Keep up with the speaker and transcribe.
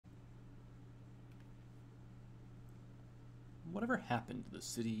whatever happened to the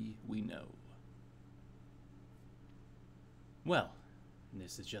city we know? Well,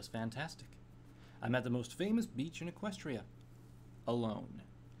 this is just fantastic. I'm at the most famous beach in Equestria. Alone.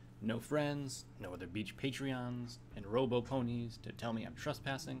 No friends, no other beach Patreons, and robo-ponies to tell me I'm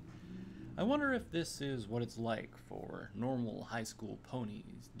trespassing. I wonder if this is what it's like for normal high school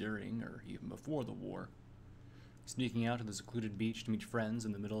ponies during or even before the war. Sneaking out to the secluded beach to meet friends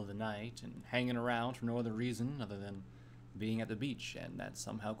in the middle of the night and hanging around for no other reason other than being at the beach, and that's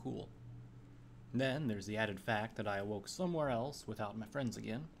somehow cool. Then there's the added fact that I awoke somewhere else without my friends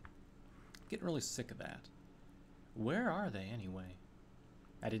again. Getting really sick of that. Where are they anyway?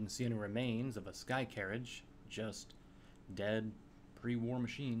 I didn't see any remains of a sky carriage, just dead pre-war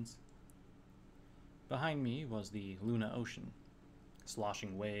machines. Behind me was the Luna Ocean,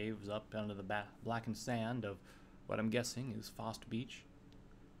 sloshing waves up under the blackened sand of what I'm guessing is Fost Beach.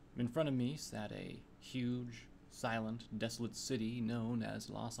 In front of me sat a huge, silent, desolate city known as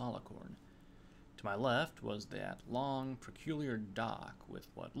Las Alicorn. To my left was that long, peculiar dock with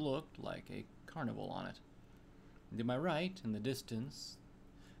what looked like a carnival on it. And to my right, in the distance,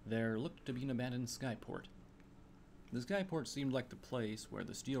 there looked to be an abandoned skyport. The skyport seemed like the place where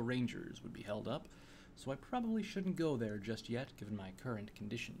the Steel Rangers would be held up, so I probably shouldn't go there just yet given my current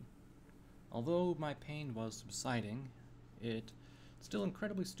condition. Although my pain was subsiding, it's still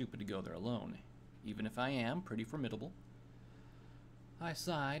incredibly stupid to go there alone, even if I am pretty formidable. I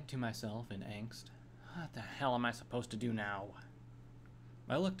sighed to myself in angst. What the hell am I supposed to do now?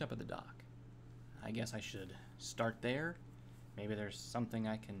 I looked up at the dock. I guess I should start there. Maybe there's something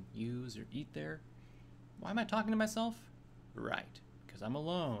I can use or eat there. Why am I talking to myself? Right, because I'm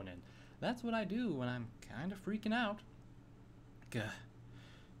alone, and that's what I do when I'm kind of freaking out. Gah.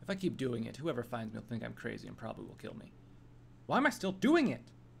 If I keep doing it, whoever finds me will think I'm crazy and probably will kill me. Why am I still doing it?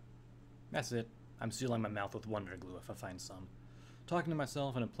 That's it. I'm sealing my mouth with wonder glue if I find some. Talking to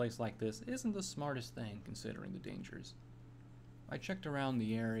myself in a place like this isn't the smartest thing considering the dangers. I checked around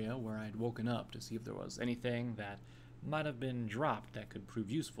the area where I'd woken up to see if there was anything that might have been dropped that could prove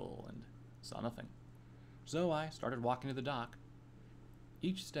useful, and saw nothing. So I started walking to the dock.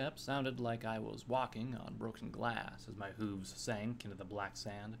 Each step sounded like I was walking on broken glass as my hooves sank into the black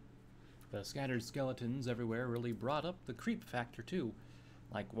sand. The scattered skeletons everywhere really brought up the creep factor too,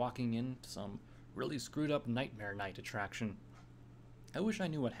 like walking into some really screwed up Nightmare Night attraction. I wish I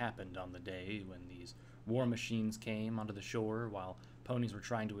knew what happened on the day when these war machines came onto the shore while ponies were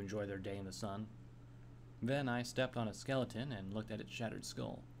trying to enjoy their day in the sun. Then I stepped on a skeleton and looked at its shattered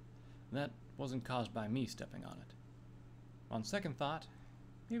skull. That wasn't caused by me stepping on it. On second thought,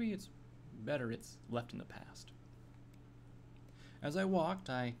 maybe it's better it's left in the past. As I walked,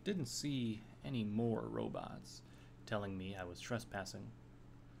 I didn't see any more robots telling me I was trespassing.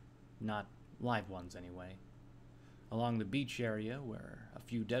 Not live ones, anyway. Along the beach area were a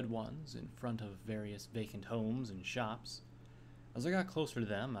few dead ones in front of various vacant homes and shops. As I got closer to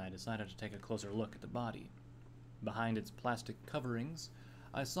them, I decided to take a closer look at the body. Behind its plastic coverings,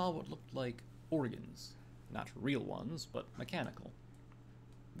 I saw what looked like organs. Not real ones, but mechanical.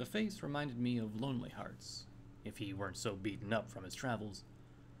 The face reminded me of Lonely Heart's, if he weren't so beaten up from his travels.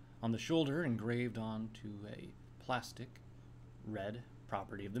 On the shoulder, engraved onto a plastic, read,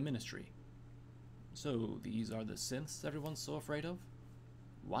 property of the Ministry. So these are the synths everyone's so afraid of?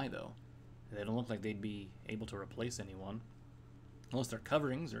 Why though? They don't look like they'd be able to replace anyone. Unless their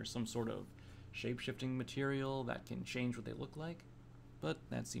coverings are some sort of shape-shifting material that can change what they look like. But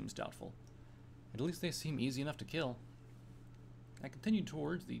that seems doubtful. At least they seem easy enough to kill. I continued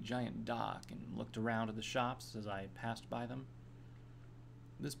towards the giant dock and looked around at the shops as I passed by them.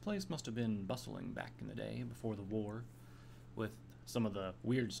 This place must have been bustling back in the day, before the war, with some of the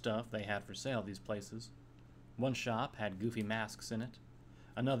weird stuff they had for sale these places. One shop had goofy masks in it.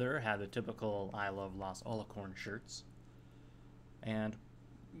 Another had the typical I Love Las Alicorn shirts. And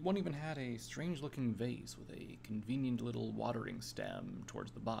one even had a strange-looking vase with a convenient little watering stem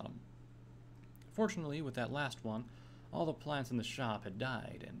towards the bottom. Fortunately, with that last one, all the plants in the shop had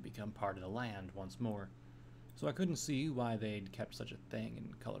died and become part of the land once more, so I couldn't see why they'd kept such a thing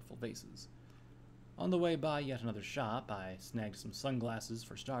in colorful vases. On the way by yet another shop, I snagged some sunglasses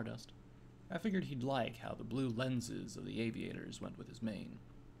for Stardust. I figured he'd like how the blue lenses of the aviators went with his mane.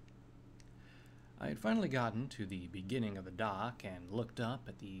 I had finally gotten to the beginning of the dock and looked up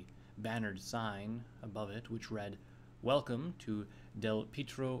at the bannered sign above it, which read, "Welcome to Del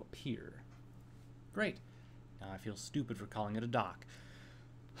Pietro Pier." Great. Now I feel stupid for calling it a dock.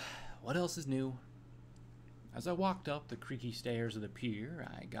 What else is new? As I walked up the creaky stairs of the pier,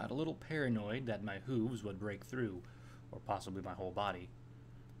 I got a little paranoid that my hooves would break through, or possibly my whole body.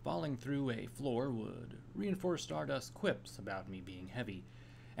 Falling through a floor would reinforce Stardust's quips about me being heavy,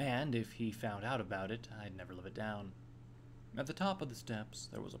 and if he found out about it, I'd never live it down. At the top of the steps,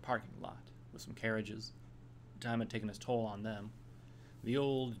 there was a parking lot with some carriages. Time had taken its toll on them. The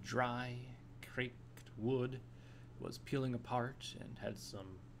old, dry, cracked wood was peeling apart and had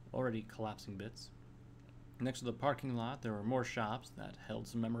some already collapsing bits. Next to the parking lot, there were more shops that held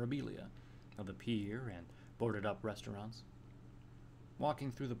some memorabilia of the pier and boarded-up restaurants.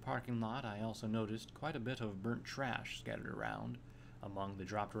 Walking through the parking lot, I also noticed quite a bit of burnt trash scattered around among the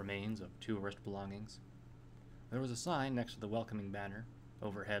dropped remains of tourist belongings. There was a sign next to the welcoming banner,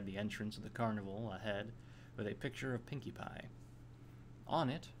 overhead the entrance of the carnival ahead, with a picture of Pinkie Pie. On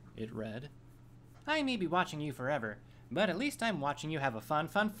it, it read, "I may be watching you forever, but at least I'm watching you have a fun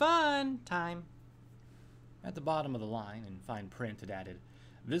time." At the bottom of the line, in fine print, it added,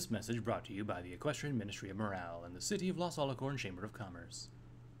 "This message brought to you by the Equestrian Ministry of Morale and the City of Los Alicorn Chamber of Commerce."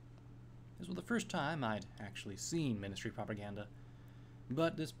 This was the first time I'd actually seen ministry propaganda,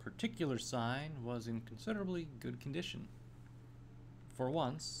 but this particular sign was in considerably good condition. For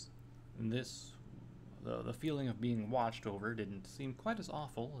once, the feeling of being watched over didn't seem quite as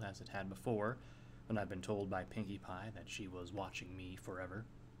awful as it had before, when I'd been told by Pinkie Pie that she was watching me forever.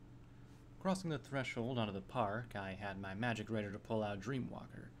 Crossing the threshold onto the park, I had my magic ready to pull out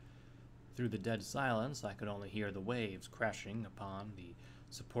Dreamwalker. Through the dead silence, I could only hear the waves crashing upon the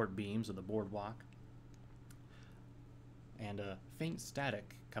support beams of the boardwalk, and a faint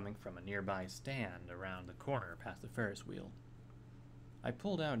static coming from a nearby stand around the corner past the Ferris wheel. I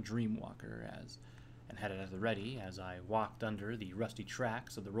pulled out Dreamwalker and had it at the ready as I walked under the rusty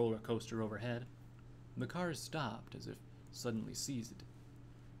tracks of the roller coaster overhead. The cars stopped as if suddenly seized.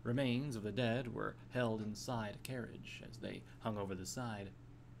 Remains of the dead were held inside a carriage as they hung over the side.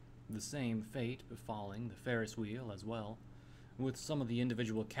 The same fate befalling the Ferris wheel as well, with some of the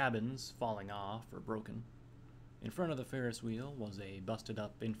individual cabins falling off or broken. In front of the Ferris wheel was a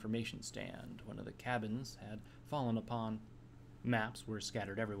busted-up information stand one of the cabins had fallen upon. Maps were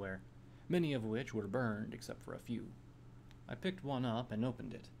scattered everywhere, many of which were burned except for a few. I picked one up and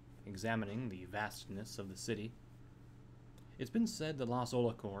opened it, examining the vastness of the city. It's been said that Los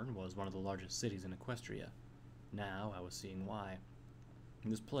Alicorn was one of the largest cities in Equestria. Now I was seeing why.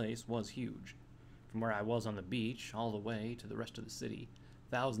 This place was huge. From where I was on the beach all the way to the rest of the city,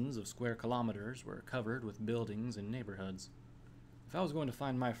 thousands of square kilometers were covered with buildings and neighborhoods. If I was going to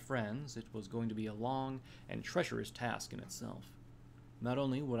find my friends, it was going to be a long and treacherous task in itself. Not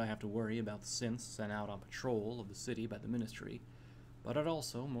only would I have to worry about the synths sent out on patrol of the city by the Ministry, but I'd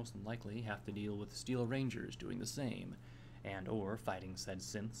also most likely have to deal with Steel Rangers doing the same, and or fighting said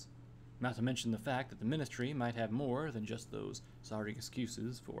synths, not to mention the fact that the Ministry might have more than just those sorry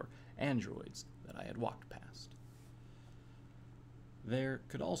excuses for androids that I had walked past. There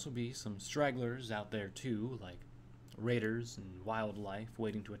could also be some stragglers out there too, like raiders and wildlife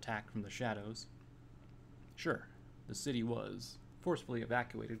waiting to attack from the shadows. Sure, the city was forcefully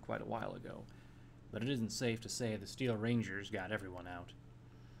evacuated quite a while ago, but it isn't safe to say the Steel Rangers got everyone out.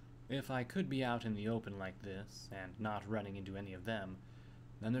 If I could be out in the open like this, and not running into any of them,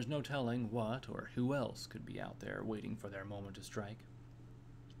 then there's no telling what or who else could be out there waiting for their moment to strike.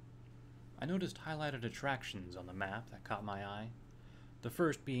 I noticed highlighted attractions on the map that caught my eye. The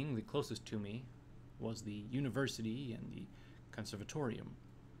first, being the closest to me, was the University and the Conservatorium.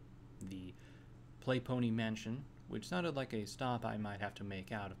 The Play Pony Mansion, which sounded like a stop I might have to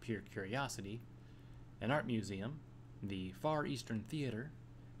make out of pure curiosity, an art museum, the Far Eastern Theater,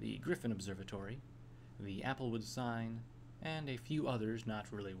 the Griffin Observatory, the Applewood sign, and a few others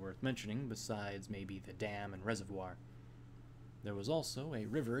not really worth mentioning besides maybe the dam and reservoir. There was also a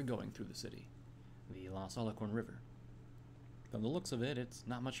river going through the city, the Los Alicorn River. From the looks of it, it's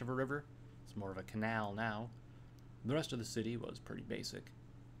not much of a river, it's more of a canal now. The rest of the city was pretty basic.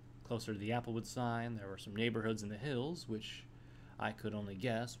 Closer to the Applewood sign, there were some neighborhoods in the hills, which I could only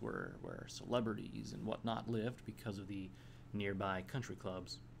guess were where celebrities and whatnot lived because of the nearby country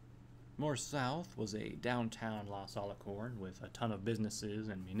clubs. More south was a downtown Los Alicorn with a ton of businesses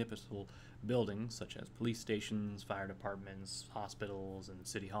and municipal buildings such as police stations, fire departments, hospitals, and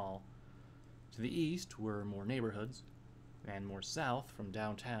City Hall. To the east were more neighborhoods, and more south from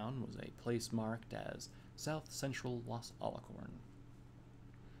downtown was a place marked as South Central Los Alicorn.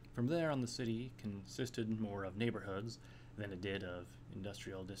 From there on, the city consisted more of neighborhoods than it did of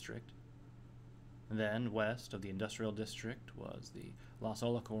industrial district. Then, west of the industrial district was the Los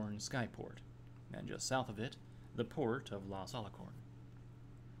Alicorn Skyport, and just south of it, the port of Los Alicorn.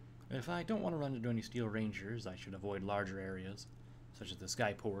 If I don't want to run into any Steel Rangers, I should avoid larger areas, such as the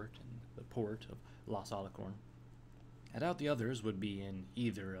Skyport and the port of Los Alicorn. I doubt the others would be in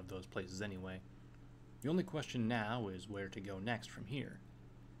either of those places anyway. The only question now is where to go next from here.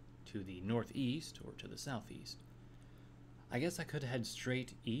 To the northeast or to the southeast. I guess I could head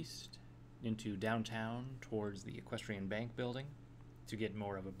straight east into downtown towards the Equestrian Bank building to get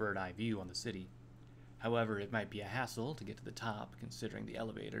more of a bird-eye view on the city. However, it might be a hassle to get to the top considering the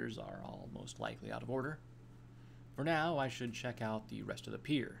elevators are all most likely out of order. For now, I should check out the rest of the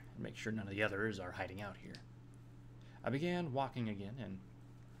pier and make sure none of the others are hiding out here. I began walking again and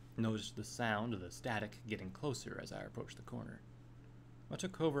noticed the sound of the static getting closer as I approached the corner. I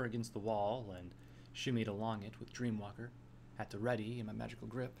took cover against the wall and shimmied along it with Dreamwalker, at the ready in my magical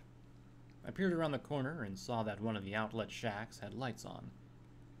grip. I peered around the corner and saw that one of the outlet shacks had lights on.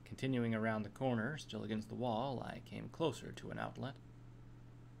 Continuing around the corner, still against the wall, I came closer to an outlet.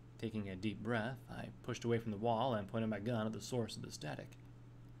 Taking a deep breath, I pushed away from the wall and pointed my gun at the source of the static.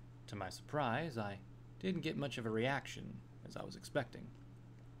 To my surprise, I didn't get much of a reaction, as I was expecting.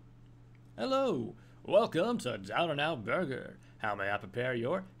 "Hello! Welcome to Down and Out Burger. How may I prepare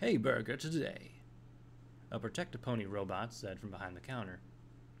your Hey Burger today?" A Protect-A-Pony robot said from behind the counter.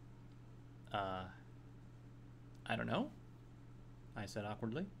 I don't know," I said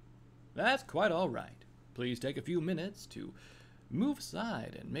awkwardly. "That's quite all right. Please take a few minutes to move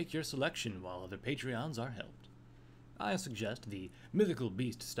aside and make your selection while other Patreons are helped. I suggest the Mythical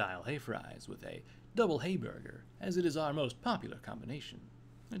Beast style hay fries with a double hay burger, as it is our most popular combination.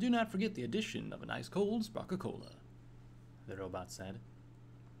 And do not forget the addition of an ice cold Sparkle Cola," the robot said,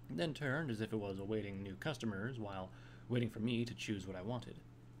 then turned as if it was awaiting new customers while waiting for me to choose what I wanted.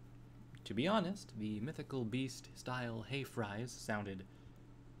 To be honest, the Mythical Beast style hay fries sounded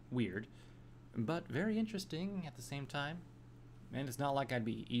weird, but very interesting at the same time, and it's not like I'd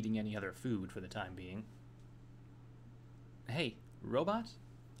be eating any other food for the time being. "Hey, robot,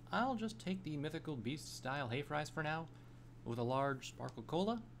 I'll just take the Mythical Beast style hay fries for now, with a large Sparkle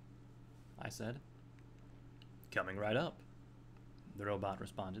Cola," I said. "Coming right up," the robot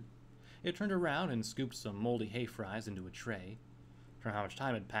responded. It turned around and scooped some moldy hay fries into a tray. From how much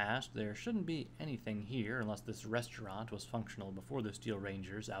time had passed, there shouldn't be anything here unless this restaurant was functional before the Steel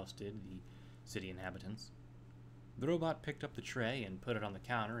Rangers ousted the city inhabitants. The robot picked up the tray and put it on the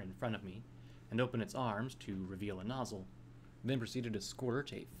counter in front of me and opened its arms to reveal a nozzle, then proceeded to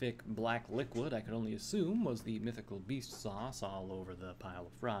squirt a thick black liquid I could only assume was the Mythical Beast sauce all over the pile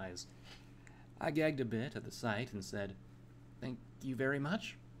of fries. I gagged a bit at the sight and said, "Thank you very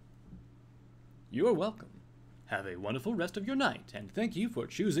much." "You're welcome. Have a wonderful rest of your night, and thank you for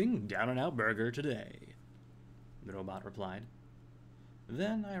choosing Down and Out Burger today," the robot replied.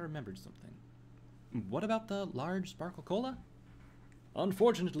 Then I remembered something. "What about the large Sparkle Cola?"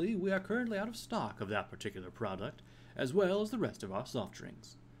 "Unfortunately, we are currently out of stock of that particular product, as well as the rest of our soft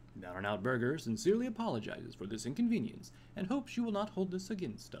drinks. Down and Out Burger sincerely apologizes for this inconvenience and hopes you will not hold this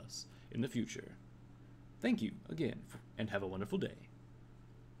against us in the future. Thank you again, and have a wonderful day,"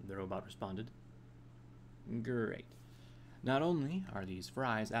 the robot responded. Great. Not only are these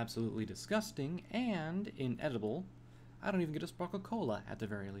fries absolutely disgusting and inedible, I don't even get a Sparkle Cola at the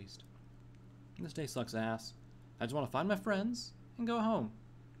very least. This day sucks ass. I just want to find my friends and go home.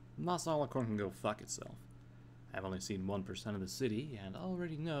 Las Alicorn can go fuck itself. I've only seen 1% of the city, and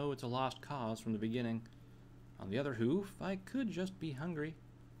already know it's a lost cause from the beginning. On the other hoof, I could just be hungry.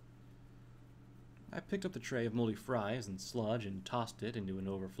 I picked up the tray of moldy fries and sludge and tossed it into an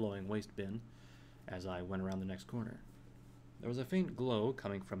overflowing waste bin as I went around the next corner. There was a faint glow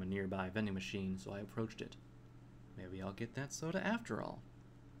coming from a nearby vending machine, so I approached it. Maybe I'll get that soda after all.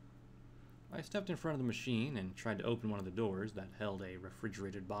 I stepped in front of the machine and tried to open one of the doors that held a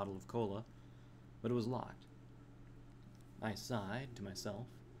refrigerated bottle of cola, but it was locked. I sighed to myself.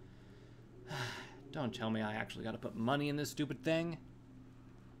 Don't tell me I actually gotta put money in this stupid thing.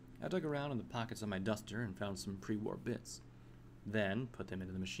 I dug around in the pockets of my duster and found some pre-war bits, then put them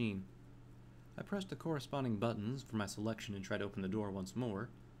into the machine. I pressed the corresponding buttons for my selection and tried to open the door once more,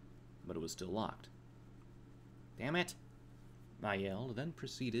 but it was still locked. "Damn it!" I yelled, then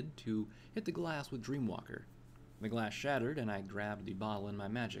proceeded to hit the glass with Dreamwalker. The glass shattered, and I grabbed the bottle in my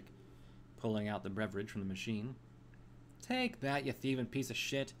magic, pulling out the beverage from the machine. "Take that, you thieving piece of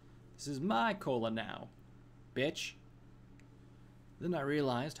shit! This is my cola now, bitch!" Then I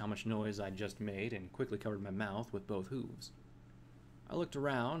realized how much noise I'd just made and quickly covered my mouth with both hooves. I looked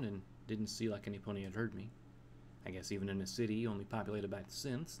around and didn't see like any pony had heard me. I guess even in a city only populated by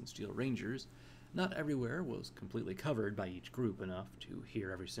synths and Steel Rangers, not everywhere was completely covered by each group enough to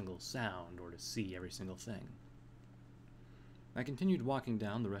hear every single sound or to see every single thing. I continued walking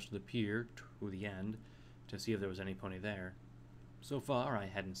down the rest of the pier to the end to see if there was any pony there. So far, I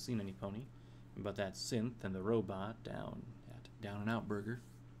hadn't seen any pony, but that synth and the robot down at Down and Out Burger.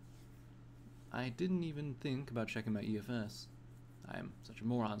 I didn't even think about checking my EFS. I am such a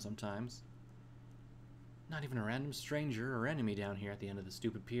moron sometimes. Not even a random stranger or enemy down here at the end of the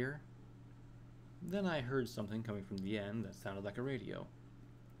stupid pier. Then I heard something coming from the end that sounded like a radio.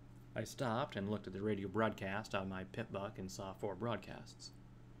 I stopped and looked at the radio broadcast on my pit buck and saw 4 broadcasts.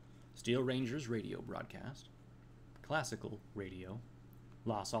 Steel Rangers radio broadcast, Classical radio,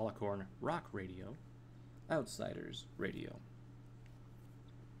 Los Alicorn rock radio, Outsiders radio.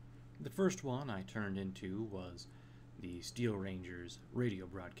 The first one I turned into was the Steel Rangers radio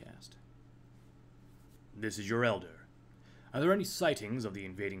broadcast. This is your elder. Are there any sightings of the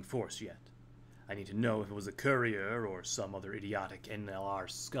invading force yet? I need to know if it was a courier or some other idiotic NLR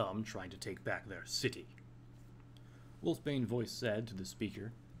scum trying to take back their city. Wolfsbane voice said to the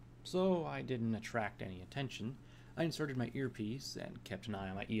speaker, so I didn't attract any attention. I inserted my earpiece and kept an eye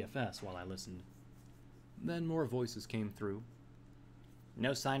on my EFS while I listened. Then more voices came through.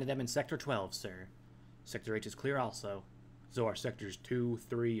 No sign of them in Sector 12, sir. Sector 8 is clear also. So are Sectors 2,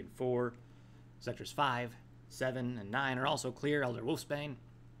 3, and 4. Sectors 5, 7, and 9 are also clear, Elder Wolfsbane.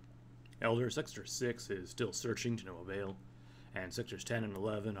 Elder, Sector 6 is still searching to no avail, and Sectors 10 and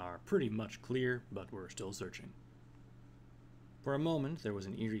 11 are pretty much clear, but we're still searching. For a moment, there was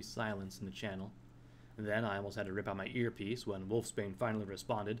an eerie silence in the channel. Then I almost had to rip out my earpiece when Wolfsbane finally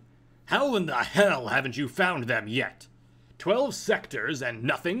responded, How in the hell haven't you found them yet? 12 sectors and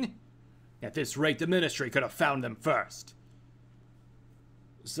nothing? At this rate, the Ministry could have found them first.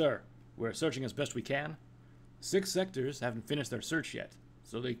 Sir, we're searching as best we can. 6 sectors haven't finished their search yet,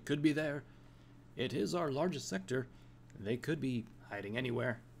 so they could be there. It is our largest sector. They could be hiding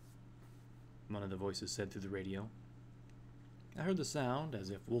anywhere. One of the voices said through the radio. I heard the sound as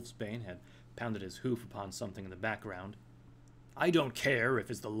if Wolfsbane had pounded his hoof upon something in the background. I don't care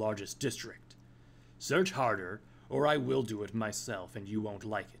if it's the largest district. Search harder, or I will do it myself, and you won't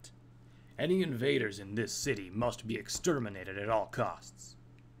like it. Any invaders in this city must be exterminated at all costs.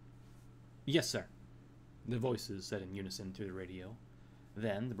 Yes, sir, the voices said in unison through the radio.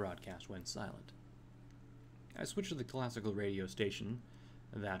 Then the broadcast went silent. I switched to the classical radio station.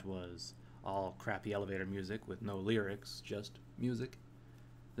 That was all crappy elevator music with no lyrics, just music.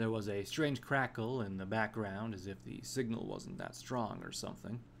 There was a strange crackle in the background as if the signal wasn't that strong or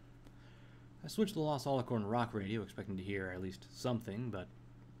something. I switched to the Los Alicorn rock radio expecting to hear at least something, but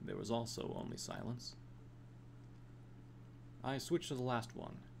there was also only silence. I switched to the last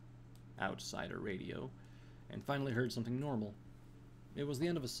one, Outsider radio, and finally heard something normal. It was the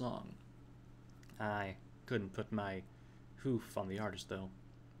end of a song. I couldn't put my hoof on the artist, though.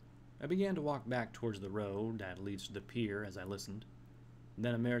 I began to walk back towards the road that leads to the pier as I listened.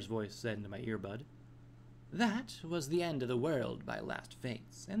 Then a mare's voice said into my earbud, That was the end of the world by Last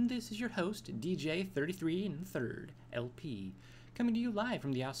Fates, and this is your host, DJ 33 and 3rd, LP, coming to you live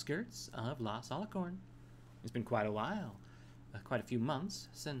from the outskirts of Los Alicorn. It's been quite a while, quite a few months,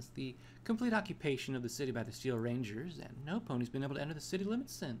 since the complete occupation of the city by the Steel Rangers, and no pony's been able to enter the city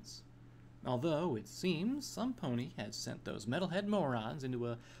limits since. Although, it seems, some pony has sent those metalhead morons into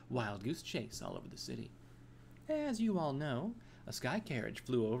a wild goose chase all over the city. As you all know, a sky carriage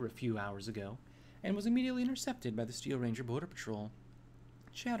flew over a few hours ago, and was immediately intercepted by the Steel Ranger Border Patrol.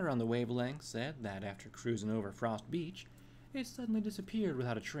 Chatter on the wavelength said that after cruising over Frost Beach, it suddenly disappeared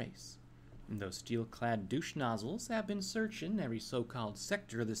without a trace. And those steel-clad douche nozzles have been searching every so-called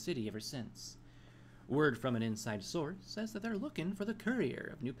sector of the city ever since. Word from an inside source says that they're looking for the courier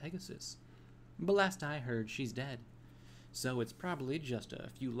of New Pegasus. But last I heard, she's dead. So it's probably just a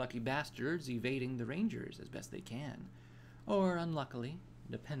few lucky bastards evading the Rangers as best they can. Or unluckily,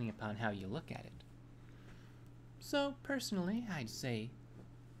 depending upon how you look at it. So, personally, I'd say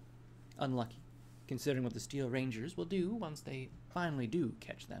unlucky, considering what the Steel Rangers will do once they finally do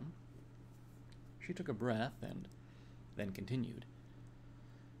catch them. She took a breath and then continued.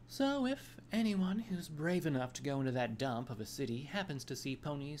 So if anyone who's brave enough to go into that dump of a city happens to see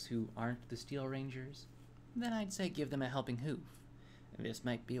ponies who aren't the Steel Rangers, then I'd say give them a helping hoof. This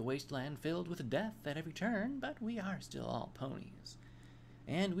might be a wasteland filled with death at every turn, but we are still all ponies.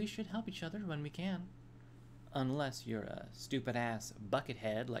 And we should help each other when we can. Unless you're a stupid-ass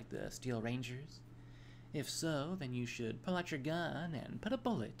buckethead like the Steel Rangers. If so, then you should pull out your gun and put a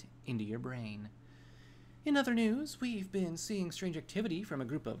bullet into your brain. In other news, we've been seeing strange activity from a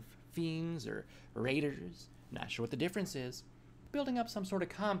group of fiends or raiders, not sure what the difference is, building up some sort of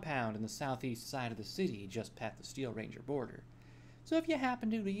compound in the southeast side of the city just past the Steel Ranger border. So if you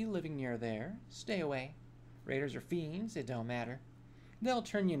happen to be living near there, stay away. Raiders or fiends, it don't matter. They'll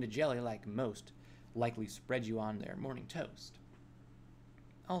turn you into jelly like most, likely spread you on their morning toast.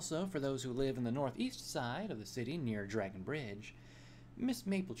 Also, for those who live in the northeast side of the city near Dragon Bridge, Miss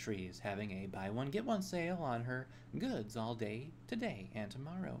Mapletree is having a buy one get one sale on her goods all day today and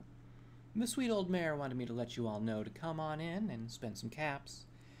tomorrow. The sweet old mare wanted me to let you all know to come on in and spend some caps.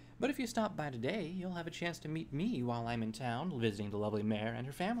 But if you stop by today, you'll have a chance to meet me while I'm in town visiting the lovely mare and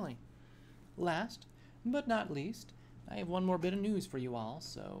her family. Last, but not least, I have one more bit of news for you all,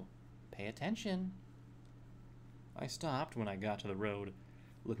 so pay attention. I stopped when I got to the road,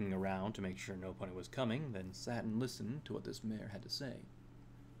 looking around to make sure no pony was coming, then sat and listened to what this mare had to say.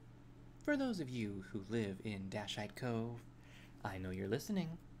 For those of you who live in Dashite Cove, I know you're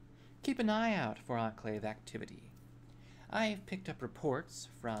listening. Keep an eye out for Enclave activity. I've picked up reports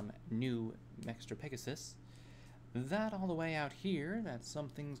from New Mexter Pegasus that all the way out here that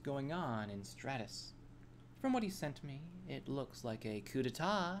something's going on in Stratus. From what he sent me, it looks like a coup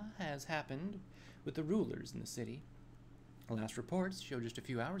d'etat has happened with the rulers in the city. Last reports show just a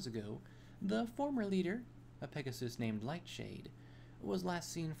few hours ago, the former leader, a Pegasus named Lightshade, was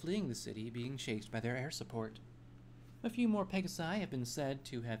last seen fleeing the city, being chased by their air support. A few more Pegasi have been said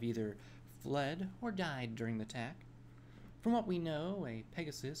to have either fled or died during the attack. From what we know, a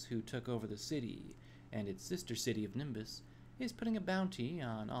Pegasus who took over the city and its sister city of Nimbus is putting a bounty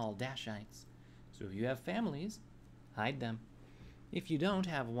on all Dashites. So if you have families, hide them. If you don't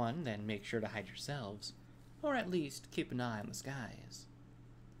have one, then make sure to hide yourselves, or at least keep an eye on the skies.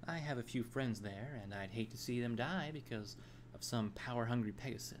 I have a few friends there, and I'd hate to see them die because of some power-hungry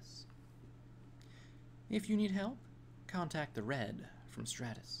Pegasus. If you need help, contact the Red from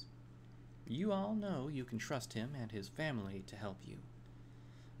Stratus. You all know you can trust him and his family to help you.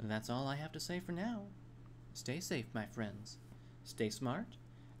 That's all I have to say for now. Stay safe, my friends. Stay smart,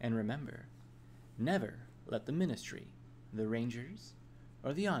 and remember, never let the Ministry, the Rangers,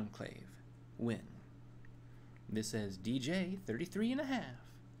 or the Enclave win. This is DJ 33.5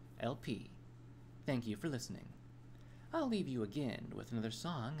 LP. Thank you for listening. I'll leave you again with another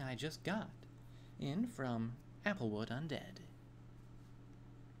song I just got in from Applewood Undead.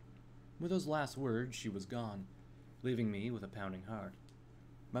 With those last words, she was gone, leaving me with a pounding heart.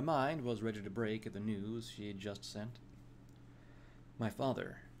 My mind was ready to break at the news she had just sent. My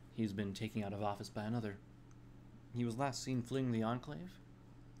father, he's been taken out of office by another. He was last seen fleeing the Enclave.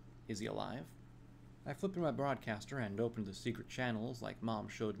 Is he alive? I flipped through my broadcaster and opened the secret channels like Mom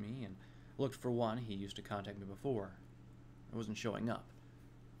showed me and looked for one he used to contact me before. It wasn't showing up.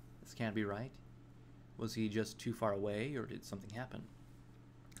 This can't be right. Was he just too far away, or did something happen?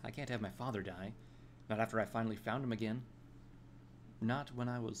 I can't have my father die, not after I finally found him again. Not when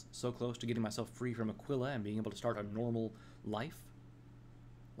I was so close to getting myself free from Aquila and being able to start a normal life.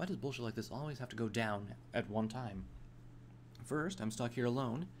 Why does bullshit like this always have to go down at one time? First, I'm stuck here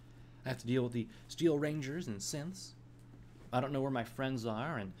alone. I have to deal with the Steel Rangers and synths. I don't know where my friends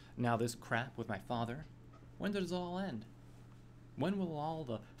are, and now this crap with my father. When does it all end? When will all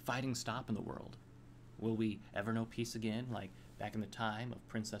the fighting stop in the world? Will we ever know peace again, like back in the time of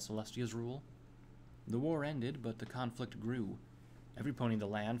Princess Celestia's rule? The war ended, but the conflict grew. Every pony in the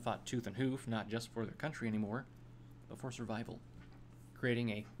land fought tooth and hoof, not just for their country anymore, but for survival, creating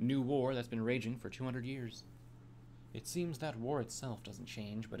a new war that's been raging for 200 years. It seems that war itself doesn't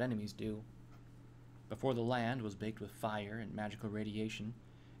change, but enemies do. Before the land was baked with fire and magical radiation,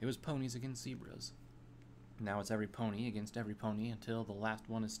 it was ponies against zebras. Now it's every pony against every pony until the last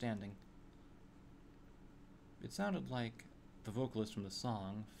one is standing. It sounded like the vocalist from the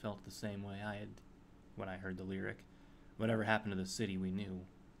song felt the same way I had when I heard the lyric, "Whatever happened to the city we knew."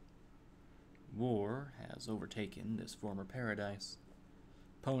 War has overtaken this former paradise.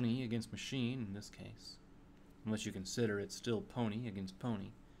 Pony against machine in this case. Unless you consider it's still pony against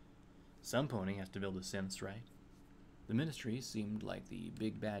pony. Some pony has to build the synths, right? The Ministry seemed like the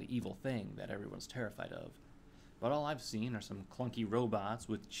big bad evil thing that everyone's terrified of. But all I've seen are some clunky robots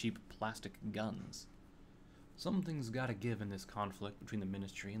with cheap plastic guns. Something's gotta give in this conflict between the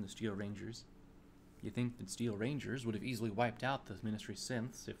Ministry and the Steel Rangers. You think that Steel Rangers would have easily wiped out the Ministry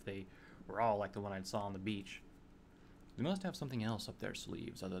synths if they were all like the one I saw on the beach. They must have something else up their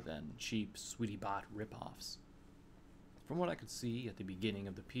sleeves other than cheap, sweetie bot rip-offs. From what I could see at the beginning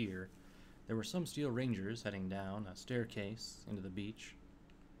of the pier, there were some Steel Rangers heading down a staircase into the beach.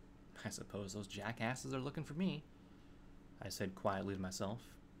 I suppose those jackasses are looking for me, I said quietly to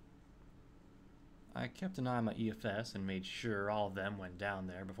myself. I kept an eye on my EFS and made sure all of them went down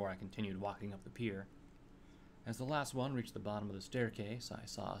there before I continued walking up the pier. As the last one reached the bottom of the staircase, I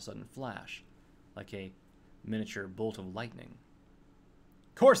saw a sudden flash, like a miniature bolt of lightning.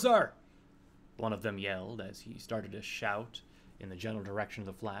 "Corsair!" one of them yelled as he started to shout in the general direction of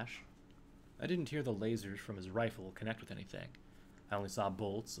the flash. I didn't hear the lasers from his rifle connect with anything. I only saw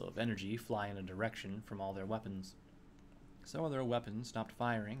bolts of energy fly in a direction from all their weapons. Some of their weapons stopped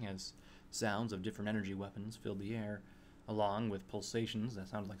firing as sounds of different energy weapons filled the air, along with pulsations that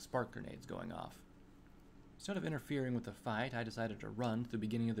sounded like spark grenades going off. Instead of interfering with the fight, I decided to run to the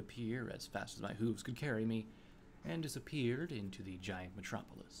beginning of the pier as fast as my hooves could carry me, and disappeared into the giant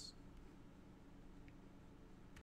metropolis.